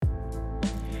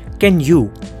Can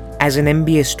you, as an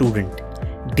MBA student,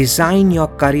 design your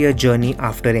career journey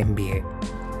after MBA?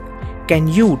 Can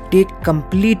you take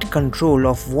complete control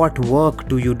of what work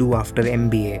do you do after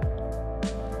MBA?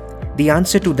 The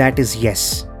answer to that is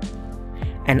yes.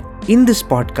 And in this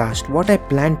podcast, what I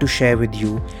plan to share with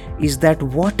you is that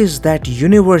what is that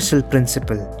universal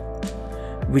principle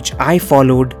which I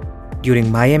followed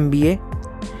during my MBA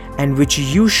and which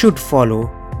you should follow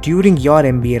during your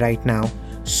MBA right now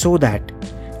so that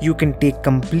you can take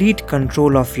complete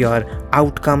control of your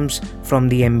outcomes from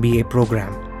the MBA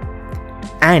program.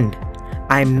 And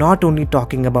I'm not only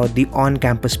talking about the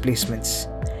on-campus placements.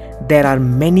 There are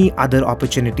many other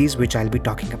opportunities which I'll be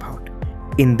talking about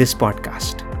in this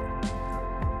podcast.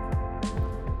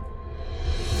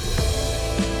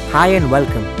 Hi and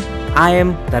welcome. I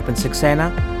am Darpan Saxena,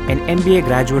 an MBA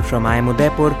graduate from IIM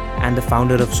Udaipur and the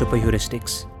founder of Super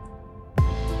Heuristics.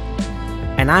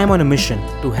 And I am on a mission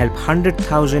to help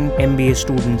 100,000 MBA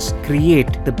students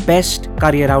create the best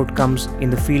career outcomes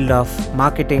in the field of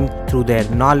marketing through their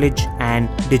knowledge and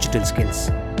digital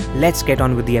skills. Let's get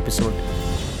on with the episode.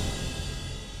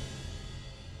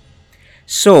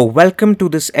 So, welcome to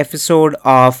this episode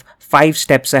of 5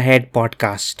 Steps Ahead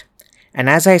podcast. And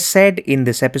as I said in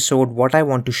this episode, what I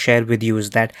want to share with you is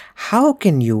that how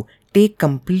can you take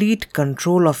complete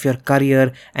control of your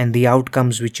career and the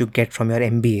outcomes which you get from your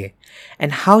MBA,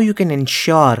 and how you can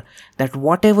ensure that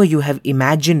whatever you have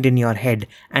imagined in your head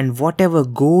and whatever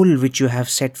goal which you have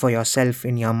set for yourself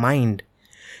in your mind,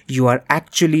 you are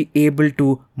actually able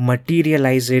to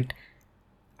materialize it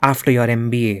after your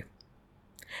MBA.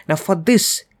 Now for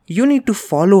this, you need to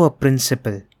follow a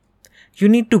principle. You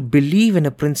need to believe in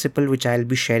a principle which I'll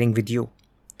be sharing with you.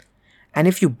 And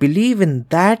if you believe in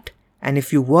that, and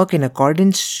if you work in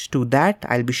accordance to that,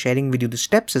 I'll be sharing with you the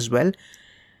steps as well.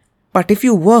 But if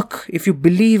you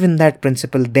believe in that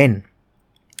principle, then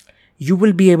you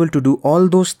will be able to do all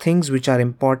those things which are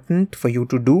important for you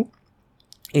to do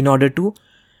in order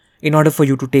for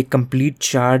you to take complete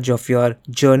charge of your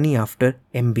journey after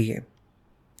MBA.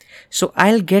 So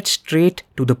I'll get straight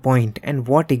to the point. And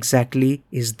what exactly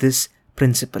is this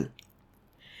principle?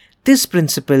 This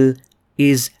principle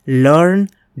is learn,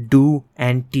 do,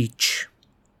 and teach.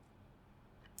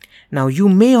 Now you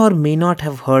may or may not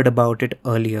have heard about it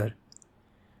earlier.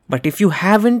 But if you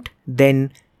haven't,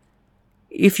 then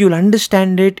if you'll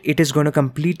understand it, it is going to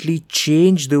completely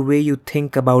change the way you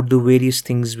think about the various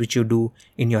things which you do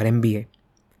in your MBA.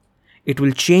 It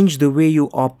will change the way you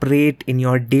operate in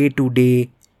your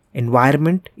day-to-day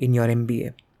environment in your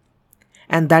MBA.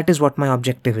 And that is what my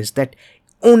objective is, that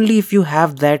only if you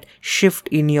have that shift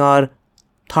in your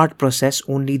thought process,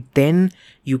 only then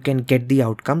you can get the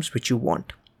outcomes which you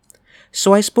want.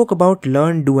 So I spoke about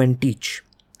learn, do, and teach.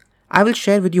 I will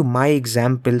share with you my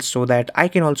example so that I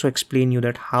can also explain you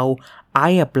that how I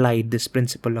applied this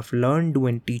principle of learn, do,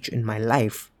 and teach in my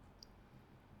life,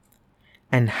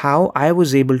 and how I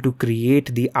was able to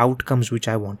create the outcomes which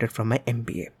I wanted from my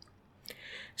MBA.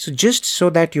 So just so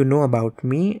that you know about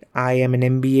me, I am an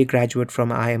MBA graduate from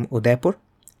IIM Udaipur.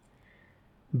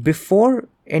 Before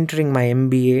entering my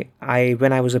MBA,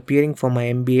 when I was appearing for my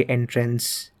MBA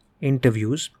entrance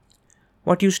interviews,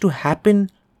 what used to happen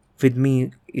with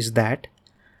me is that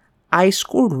I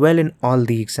scored well in all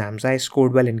the exams. I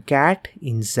scored well in CAT,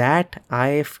 in XAT,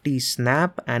 IFT,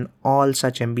 SNAP, and all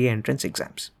such MBA entrance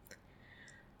exams.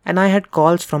 And I had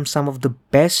calls from some of the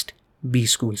best B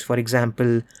schools. For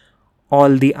example,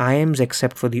 all the IIMs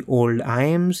except for the old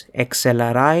IIMs,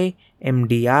 XLRI,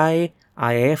 MDI,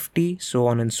 IIFT, so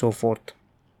on and so forth.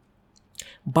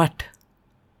 But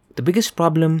the biggest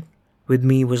problem with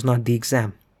me was not the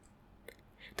exam.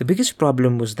 The biggest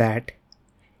problem was that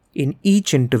in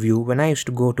each interview, when I used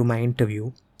to go to my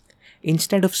interview,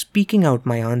 instead of speaking out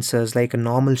my answers like a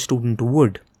normal student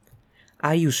would,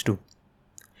 I used to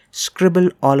scribble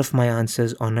all of my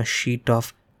answers on a sheet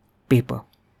of paper.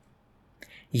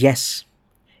 Yes,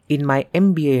 in my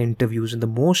MBA interviews, in the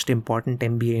most important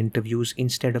MBA interviews,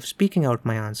 instead of speaking out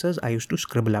my answers, I used to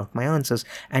scribble out my answers.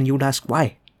 And you'd ask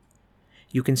why?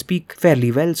 You can speak fairly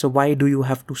well, so why do you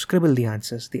have to scribble the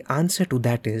answers? The answer to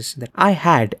that is that I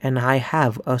had and I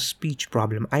have a speech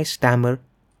problem. I stammer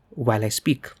while I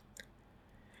speak.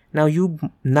 Now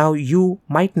you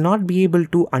might not be able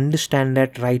to understand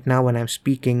that right now when I'm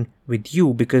speaking with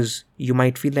you, because you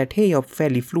might feel that, hey, you're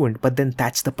fairly fluent, but then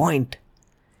that's the point.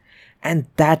 And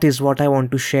that is what I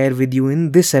want to share with you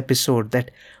in this episode, that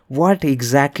what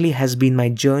exactly has been my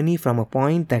journey from a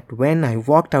point that when I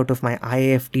walked out of my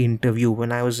IIFT interview,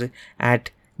 when I was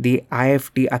at the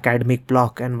IIFT academic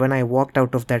block, and when I walked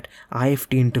out of that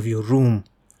IIFT interview room,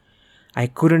 I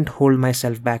couldn't hold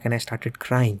myself back and I started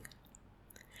crying.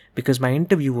 because my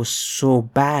interview was so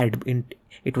bad.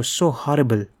 It was so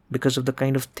horrible because of the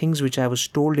kind of things which I was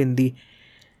told in the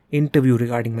interview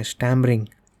regarding my stammering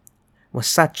was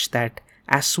such that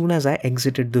as soon as I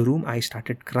exited the room, I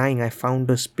started crying. I found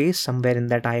a space somewhere in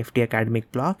that IFT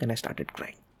academic block and I started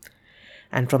crying.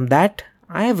 And from that,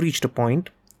 I have reached a point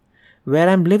where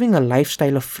I'm living a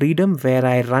lifestyle of freedom, where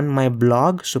I run my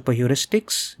blog, Super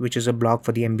Heuristics, which is a blog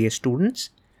for the MBA students.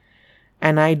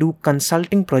 And I do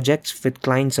consulting projects with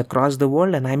clients across the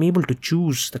world, and I'm able to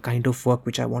choose the kind of work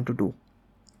which I want to do.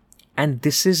 And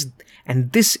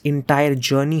this entire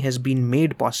journey has been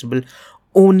made possible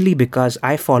only because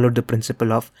I followed the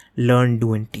principle of learn,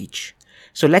 do, and teach.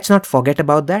 So let's not forget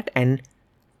about that. And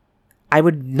I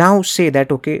would now say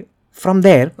that, okay, from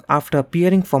there, after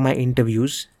appearing for my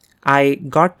interviews, I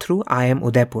got through IIM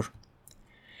Udaipur.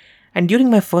 And during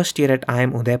my first year at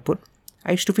IIM Udaipur,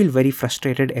 I used to feel very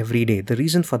frustrated every day. The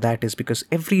reason for that is because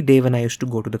every day when I used to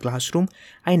go to the classroom,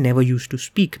 I never used to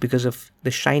speak because of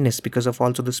the shyness, because of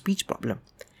also the speech problem.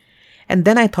 And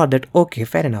then I thought that, okay,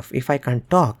 fair enough, if I can't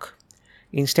talk,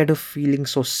 instead of feeling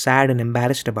so sad and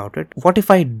embarrassed about it, what if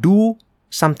I do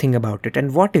something about it?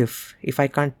 And what if I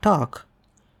can't talk,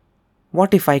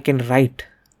 what if I can write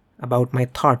about my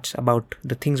thoughts, about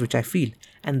the things which I feel?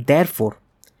 And therefore,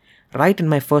 right in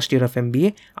my first year of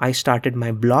MBA, I started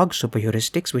my blog, Super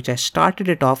Heuristics, which I started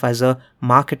it off as a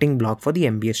marketing blog for the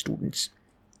MBA students.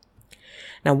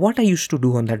 Now, what I used to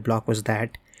do on that blog was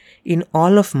that in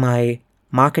all of my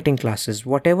marketing classes,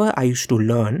 whatever I used to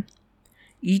learn,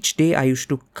 each day I used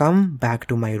to come back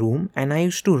to my room and I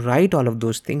used to write all of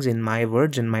those things in my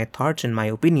words, in my thoughts, in my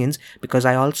opinions, because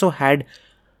I also had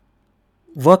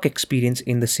work experience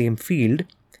in the same field.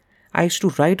 I used to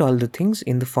write all the things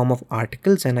in the form of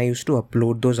articles and I used to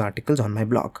upload those articles on my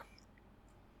blog.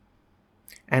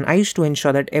 And I used to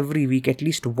ensure that every week at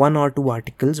least one or two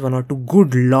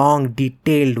good, long,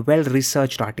 detailed,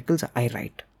 well-researched articles I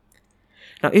write.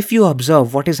 Now, if you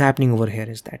observe, what is happening over here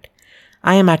is that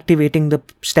I am activating the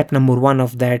step number 1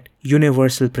 of that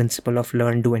universal principle of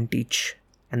learn, do, and teach.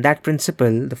 And that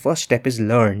principle, the first step is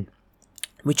learn,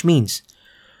 which means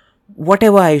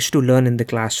whatever I used to learn in the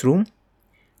classroom,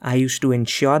 I used to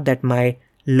ensure that my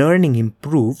learning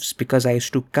improves, because I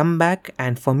used to come back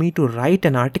and for me to write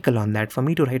an article on that, for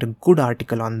me to write a good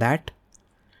article on that,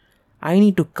 I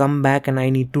need to come back and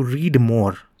I need to read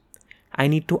more. I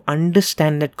need to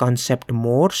understand that concept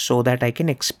more so that I can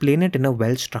explain it in a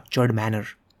well-structured manner.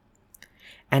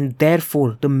 And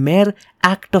therefore, the mere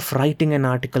act of writing an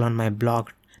article on my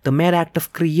blog, the mere act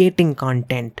of creating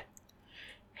content,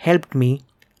 helped me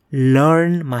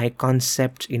learn my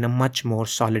concepts in a much more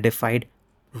solidified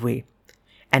way.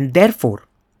 And therefore,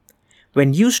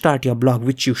 when you start your blog,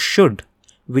 which you should,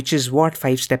 which is what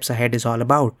 5 Steps Ahead is all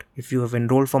about. If you have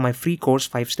enrolled for my free course,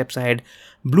 5 Steps Ahead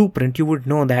Blueprint, you would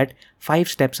know that 5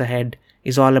 Steps Ahead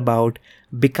is all about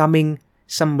becoming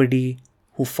somebody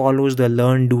who follows the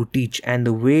learn, do, teach. And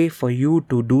the way for you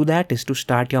to do that is to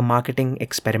start your marketing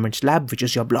experiments lab, which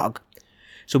is your blog.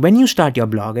 So when you start your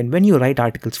blog and when you write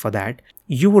articles for that,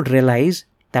 you would realize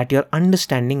that your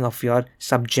understanding of your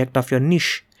subject, of your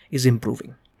niche, is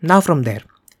improving. Now from there,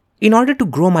 in order to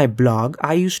grow my blog,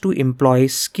 I used to employ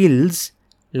skills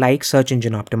like search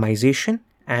engine optimization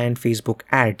and Facebook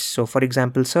ads. So for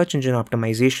example, search engine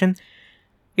optimization,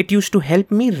 it used to help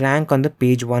me rank on the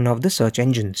page 1 of the search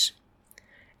engines.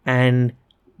 And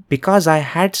because I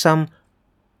had some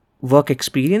work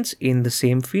experience in the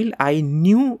same field, I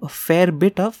knew a fair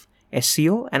bit of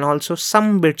SEO and also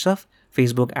some bits of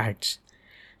Facebook ads.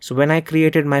 So when I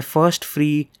created my first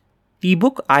free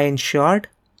ebook, I ensured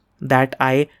that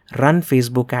I run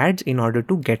Facebook ads in order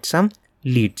to get some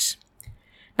leads.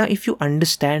 Now, if you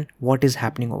understand what is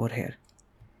happening over here,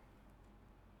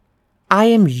 I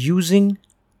am using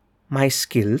my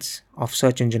skills of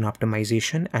search engine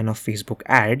optimization and of Facebook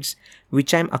ads,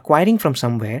 which I'm acquiring from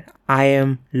somewhere. I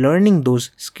am learning those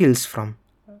skills from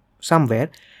somewhere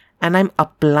and I'm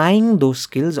applying those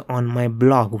skills on my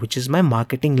blog, which is my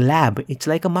marketing lab. It's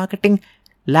like a marketing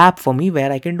lab for me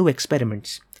where I can do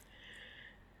experiments.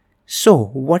 So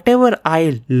whatever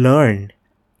I learn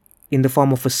in the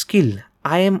form of a skill,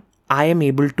 I am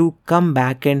able to come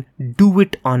back and do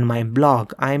it on my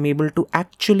blog. I am able to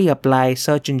actually apply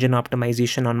search engine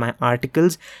optimization on my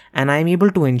articles, and I am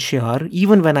able to ensure,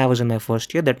 even when I was in my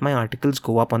first year, that my articles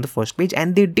go up on the first page,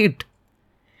 and they did.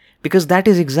 Because that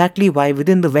is exactly why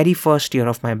within the very first year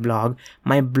of my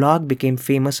blog became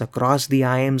famous across the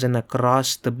IIMs and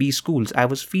across the B schools. I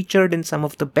was featured in some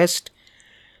of the best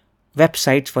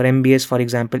websites for MBAs, for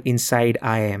example, inside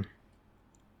IIM.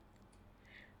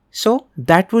 So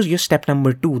that was your step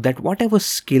number 2, that whatever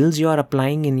skills you are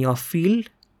applying in your field,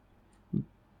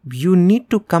 you need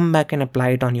to come back and apply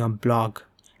it on your blog.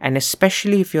 And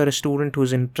especially if you're a student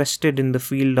who's interested in the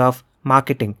field of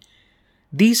marketing,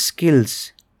 these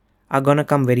skills are gonna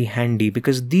come very handy,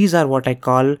 because these are what I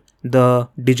call the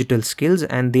digital skills,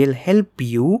 and they'll help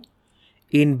you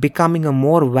in becoming a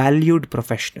more valued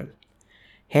professional.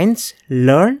 Hence,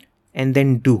 learn and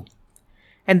then do.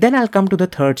 And then I'll come to the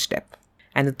third step.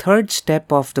 And the third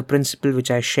step of the principle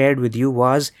which I shared with you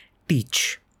was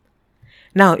teach.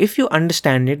 Now, if you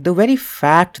understand it, the very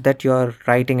fact that you're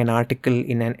writing an article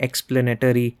in an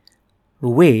explanatory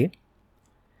way,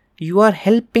 you are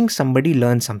helping somebody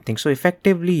learn something. So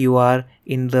effectively, you are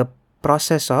in the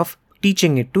process of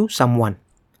teaching it to someone.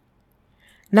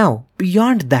 Now,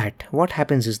 beyond that, what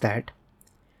happens is that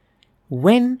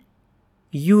when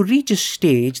you reach a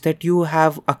stage that you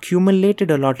have accumulated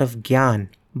a lot of gyan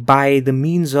by the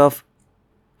means of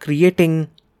creating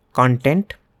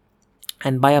content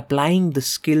and by applying the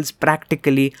skills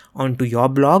practically onto your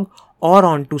blog or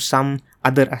onto some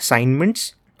other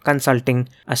assignments, consulting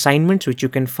assignments which you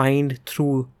can find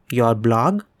through your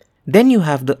blog, then you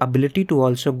have the ability to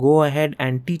also go ahead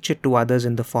and teach it to others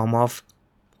in the form of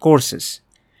courses,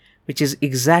 which is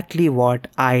exactly what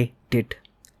I did.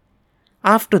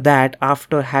 After that,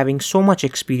 after having so much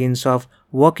experience of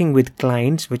working with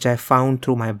clients, which I found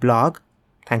through my blog,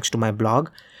 thanks to my blog,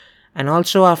 and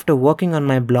also after working on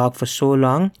my blog for so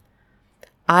long,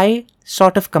 I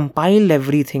sort of compiled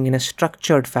everything in a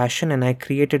structured fashion, and I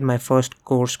created my first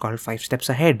course called 5 Steps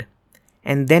Ahead.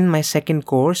 And then my second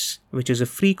course, which is a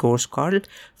free course called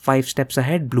 5 Steps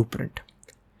Ahead Blueprint.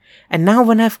 And now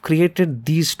when I've created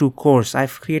these two courses,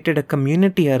 I've created a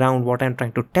community around what I'm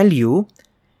trying to tell you.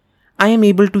 I am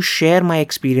able to share my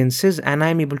experiences and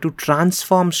I'm able to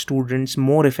transform students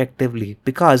more effectively,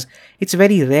 because it's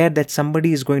very rare that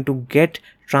somebody is going to get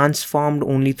transformed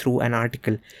only through an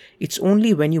article. It's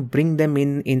only when you bring them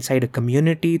inside a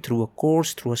community, through a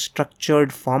course, through a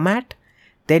structured format,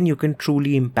 then you can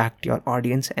truly impact your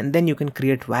audience and then you can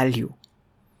create value.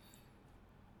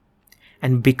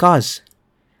 And because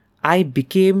I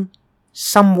became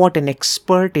somewhat an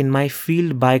expert in my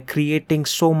field by creating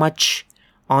so much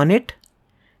on it,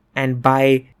 and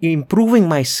by improving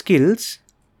my skills,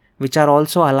 which are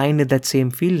also aligned with that same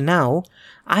field, now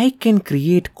I can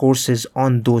create courses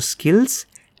on those skills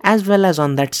as well as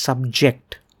on that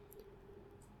subject,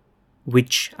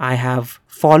 which I have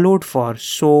followed for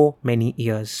so many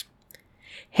years.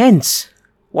 Hence,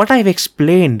 what I've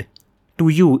explained to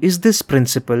you is this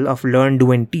principle of learn,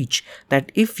 do and teach,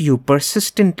 that if you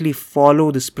persistently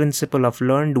follow this principle of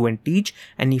learn, do and teach,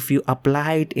 and if you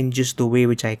apply it in just the way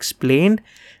which I explained,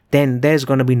 then there's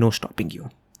going to be no stopping you.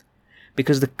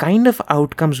 Because the kind of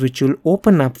outcomes which you'll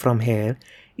open up from here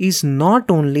is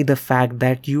not only the fact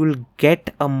that you'll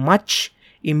get a much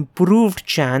improved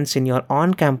chance in your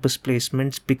on-campus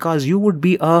placements, because you would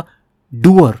be a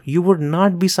doer. You would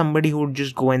not be somebody who would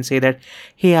just go and say that,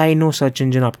 hey, I know search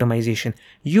engine optimization.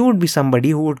 You would be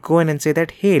somebody who would go in and say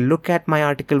that, hey, look at my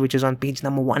article which is on page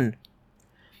number 1.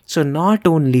 So not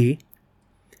only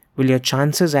will your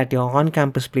chances at your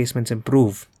on-campus placements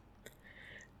improve,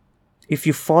 if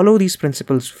you follow these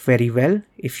principles very well,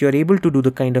 if you're able to do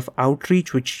the kind of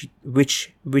outreach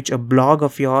which a blog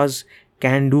of yours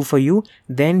can do for you,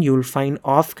 then you'll find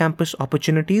off-campus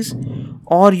opportunities,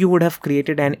 or you would have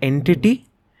created an entity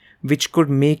which could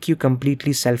make you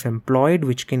completely self-employed,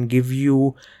 which can give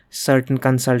you certain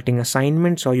consulting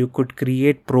assignments, or you could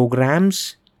create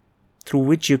programs through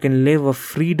which you can live a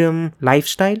freedom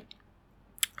lifestyle.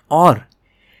 Or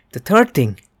the third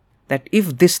thing, that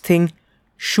if this thing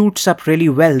shoots up really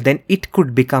well, then it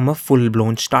could become a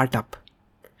full-blown startup.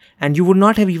 And you would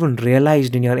not have even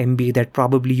realized in your MBA that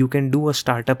probably you can do a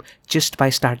startup just by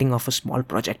starting off a small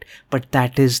project. But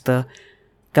that is the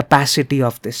capacity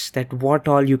of this, that what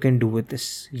all you can do with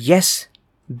this. Yes,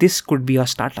 this could be a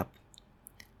startup.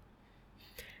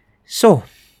 So,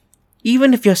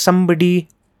 even if you're somebody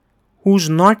who's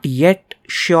not yet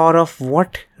sure of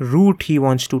what route he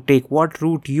wants to take, what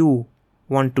route you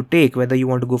want to take, whether you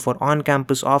want to go for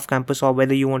on-campus, off-campus, or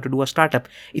whether you want to do a startup,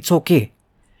 it's okay.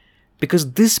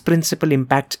 Because this principle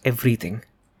impacts everything.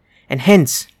 And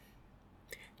hence,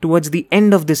 towards the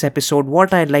end of this episode,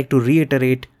 what I'd like to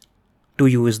reiterate to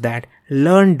you is that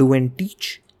learn, do and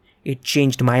teach. It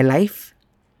changed my life.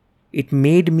 It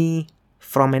made me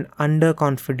from an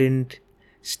underconfident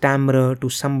stammerer to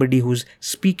somebody who's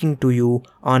speaking to you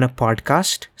on a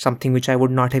podcast, something which I would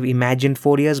not have imagined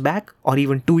 4 years back, or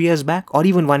even 2 years back, or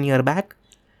even 1 year back.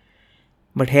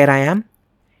 But here I am.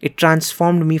 It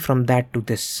transformed me from that to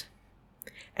this.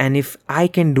 And if I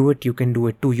can do it, you can do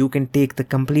it too. You can take the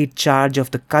complete charge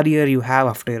of the career you have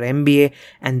after your MBA,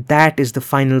 and that is the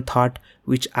final thought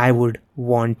which I would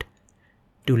want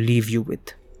to leave you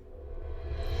with.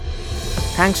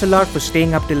 Thanks a lot for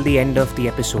staying up till the end of the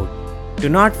episode. Do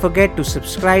not forget to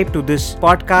subscribe to this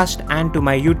podcast and to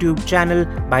my YouTube channel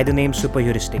by the name Super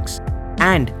Heuristics.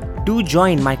 And do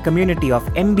join my community of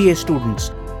MBA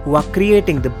students who are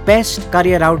creating the best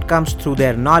career outcomes through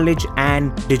their knowledge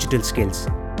and digital skills.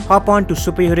 Hop on to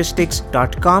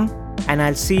superheuristics.com and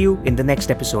I'll see you in the next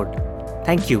episode.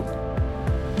 Thank you.